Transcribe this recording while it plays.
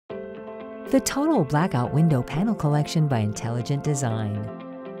The Total Blackout Window Panel Collection by Intelligent Design.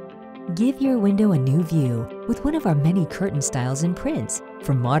 Give your window a new view with one of our many curtain styles and prints,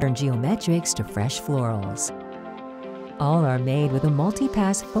 from modern geometrics to fresh florals. All are made with a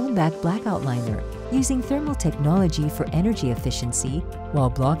multi-pass foam-back blackout liner using thermal technology for energy efficiency while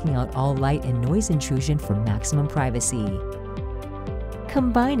blocking out all light and noise intrusion for maximum privacy.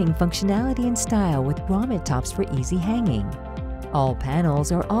 Combining functionality and style with grommet tops for easy hanging. All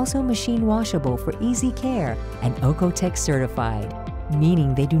panels are also machine washable for easy care and Oecotec certified,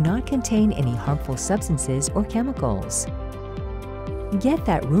 meaning they do not contain any harmful substances or chemicals. Get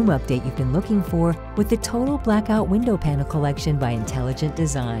that room update you've been looking for with the Total Blackout Window Panel Collection by Intelligent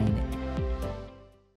Design.